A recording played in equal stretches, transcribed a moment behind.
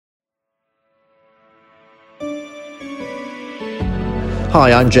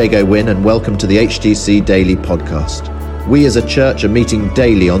Hi, I'm Jago Wynn and welcome to the HTC Daily Podcast. We as a church are meeting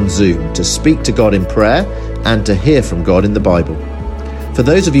daily on Zoom to speak to God in prayer and to hear from God in the Bible. For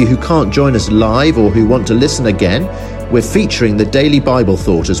those of you who can't join us live or who want to listen again, we're featuring the Daily Bible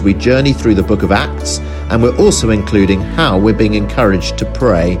Thought as we journey through the book of Acts, and we're also including how we're being encouraged to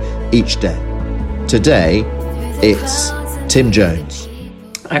pray each day. Today, it's Tim Jones.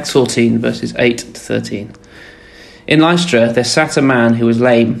 Acts 14, verses 8 to 13. In Lystra there sat a man who was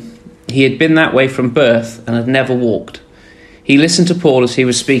lame. He had been that way from birth and had never walked. He listened to Paul as he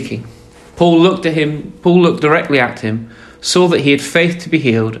was speaking. Paul looked directly at him, saw that he had faith to be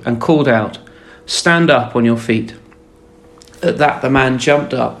healed, and called out, "Stand up on your feet." At that the man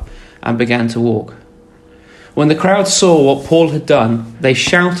jumped up and began to walk. When the crowd saw what Paul had done, they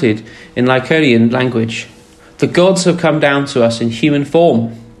shouted in Lycaonian language, "The gods have come down to us in human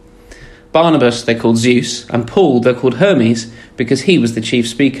form." Barnabas they called Zeus, and Paul they called Hermes, because he was the chief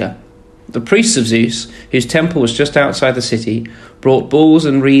speaker. The priests of Zeus, whose temple was just outside the city, brought bulls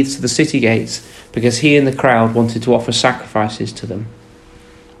and wreaths to the city gates, because he and the crowd wanted to offer sacrifices to them.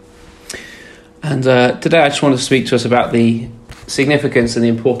 And today I just want to speak to us about the significance and the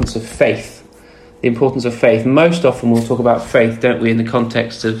importance of faith. The importance of faith. Most often we'll talk about faith, don't we, in the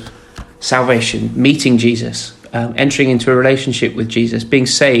context of salvation, meeting Jesus, entering into a relationship with Jesus, being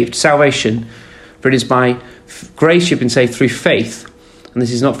saved, salvation. For it is by grace you've been saved through faith. And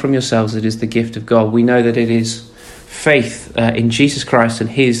this is not from yourselves, it is the gift of God. We know that it is faith in Jesus Christ and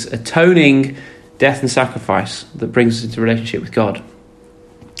his atoning death and sacrifice that brings us into a relationship with God.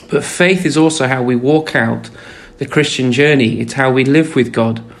 But faith is also how we walk out the Christian journey. It's how we live with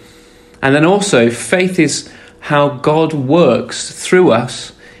God. And then also faith is how God works through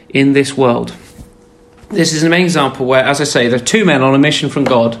us in this world. This is an example where, as I say, there are two men on a mission from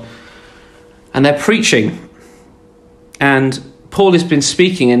God and they're preaching. And Paul has been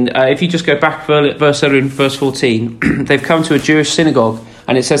speaking, and if you just go back verse 14, they've come to a Jewish synagogue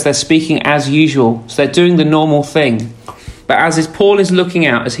and it says they're speaking as usual. So they're doing the normal thing. But Paul is looking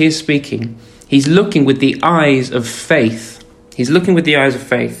out, as he is speaking, he's looking with the eyes of faith. He's looking with the eyes of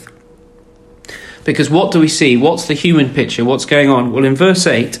faith. Because what do we see? What's the human picture? What's going on? Well, in verse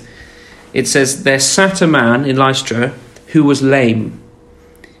 8, it says, there sat a man in Lystra who was lame.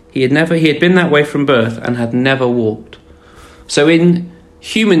 He had been that way from birth and had never walked. So in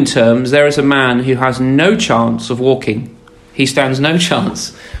human terms, there is a man who has no chance of walking. He stands no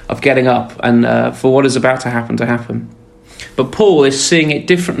chance of getting up and for what is about to happen. But Paul is seeing it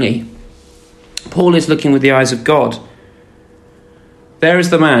differently. Paul is looking with the eyes of God. There is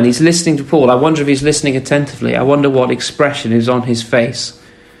the man. He's listening to Paul. I wonder if he's listening attentively. I wonder what expression is on his face.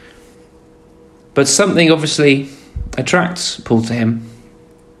 But something obviously attracts Paul to him.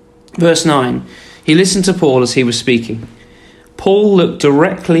 Verse 9. He listened to Paul as he was speaking. Paul looked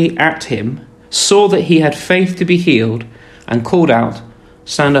directly at him, saw that he had faith to be healed, and called out,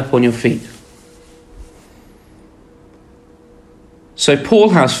 "Stand up on your feet." So Paul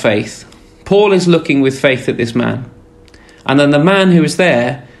has faith. Paul is looking with faith at this man. And then the man who is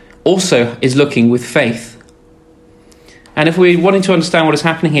there also is looking with faith. And if we're wanting to understand what is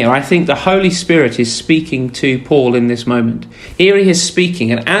happening here, I think the Holy Spirit is speaking to Paul in this moment. Here he is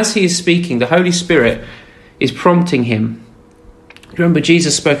speaking, and as he is speaking, the Holy Spirit is prompting him. Remember,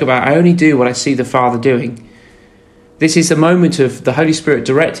 Jesus spoke about, "I only do what I see the Father doing." This is the moment of the Holy Spirit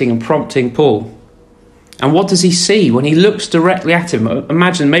directing and prompting Paul. And what does he see when he looks directly at him?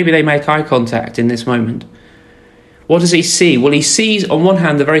 Imagine, maybe they make eye contact in this moment. What does he see? Well, he sees on one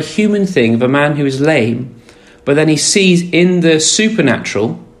hand the very human thing of a man who is lame, but then he sees in the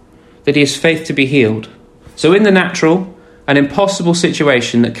supernatural that he has faith to be healed. So in the natural, an impossible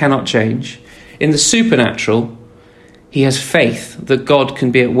situation that cannot change. In the supernatural, he has faith that God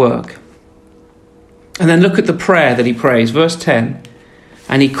can be at work. And then look at the prayer that he prays. Verse 10,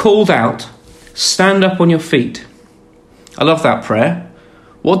 and he called out, "Stand up on your feet." I love that prayer.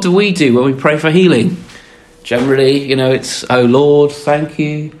 What do we do when we pray for healing? Generally, it's, "Oh Lord, thank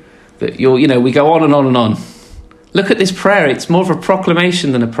you that we go on and on and on. Look at this prayer. It's more of a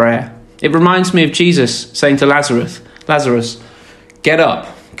proclamation than a prayer. It reminds me of Jesus saying to Lazarus, "Get up,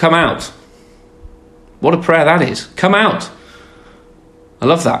 come out." What a prayer that is. Come out. I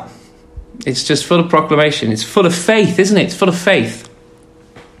love that. It's just full of proclamation. It's full of faith, isn't it? It's full of faith.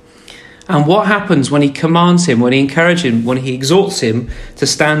 And what happens when he commands him, when he encourages him, when he exhorts him to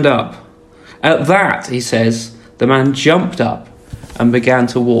stand up? At that, he says, the man jumped up and began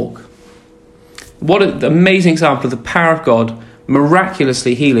to walk. What an amazing example of the power of God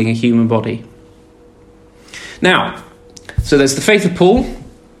miraculously healing a human body. Now, so there's the faith of Paul.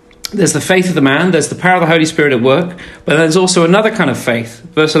 There's the faith of the man, there's the power of the Holy Spirit at work, but there's also another kind of faith.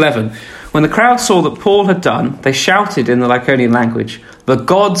 Verse 11, when the crowd saw that Paul had done, they shouted in the Lycaonian language, "The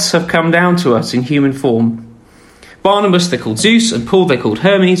gods have come down to us in human form." Barnabas they called Zeus, and Paul they called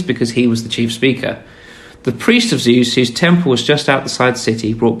Hermes, because he was the chief speaker. The priest of Zeus, whose temple was just outside the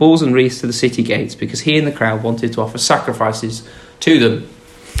city, brought bulls and wreaths to the city gates, because he and the crowd wanted to offer sacrifices to them.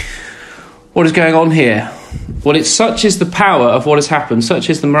 What is going on here? Well, it's such is the power of what has happened, such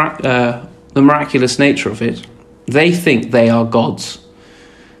is the miraculous nature of it. They think they are gods.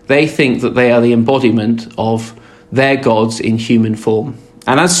 They think that they are the embodiment of their gods in human form.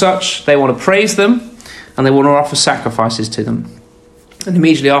 And as such, they want to praise them and they want to offer sacrifices to them. And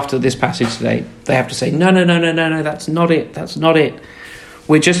immediately after this passage today, they have to say, no, that's not it, that's not it.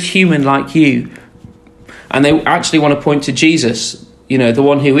 We're just human like you. And they actually want to point to Jesus, the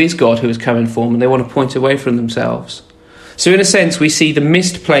one who is God, who has come in form, and they want to point away from themselves. So in a sense, we see the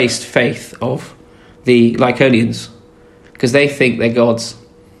misplaced faith of the Lycaonians, because they think they're gods.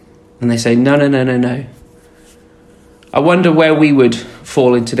 And they say, no. I wonder where we would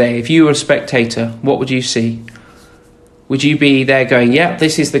fall in today. If you were a spectator, what would you see? Would you be there going, yeah,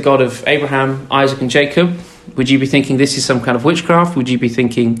 this is the God of Abraham, Isaac and Jacob? Would you be thinking this is some kind of witchcraft? Would you be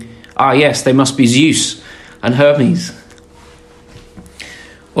thinking, yes, they must be Zeus and Hermes?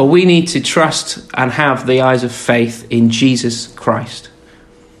 Well, we need to trust and have the eyes of faith in Jesus Christ.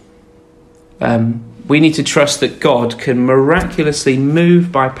 We need to trust that God can miraculously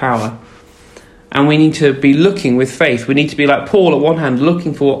move by power. And we need to be looking with faith. We need to be like Paul at one hand,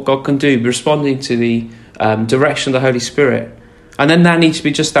 looking for what God can do, responding to the direction of the Holy Spirit. And then there needs to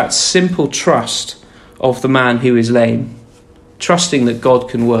be just that simple trust of the man who is lame, trusting that God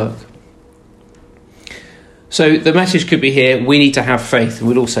can work. So the message could be here, we need to have faith. And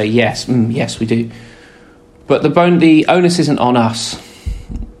we'd all say, yes, yes, we do. But the onus isn't on us.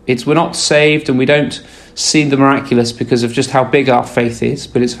 We're not saved and we don't see the miraculous because of just how big our faith is,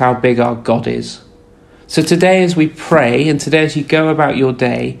 but it's how big our God is. So today as we pray, and today as you go about your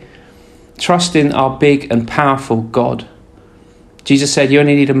day, trust in our big and powerful God. Jesus said you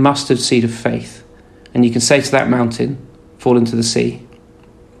only need a mustard seed of faith, and you can say to that mountain, fall into the sea.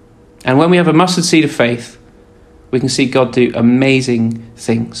 And when we have a mustard seed of faith, we can see God do amazing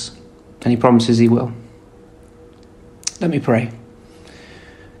things, and he promises he will. Let me pray.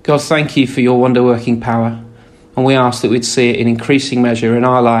 God, thank you for your wonder-working power, and we ask that we'd see it in increasing measure in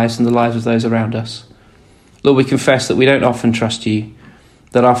our lives and the lives of those around us. Lord, we confess that we don't often trust you,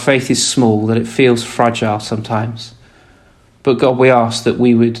 that our faith is small, that it feels fragile sometimes. But God, we ask that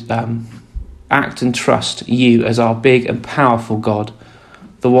we would act and trust you as our big and powerful God,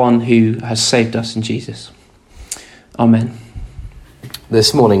 the one who has saved us in Jesus. Amen.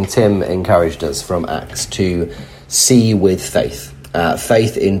 This morning, Tim encouraged us from Acts to see with faith.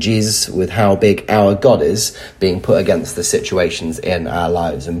 Faith in Jesus with how big our God is being put against the situations in our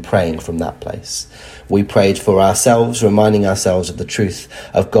lives and praying from that place. We prayed for ourselves, reminding ourselves of the truth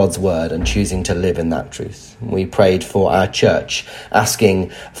of God's word and choosing to live in that truth. We prayed for our church,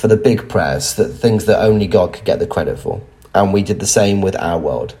 asking for the big prayers, that things that only God could get the credit for. And we did the same with our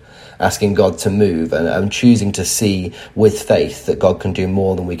world, asking God to move and choosing to see with faith that God can do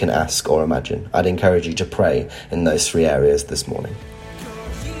more than we can ask or imagine. I'd encourage you to pray in those three areas this morning.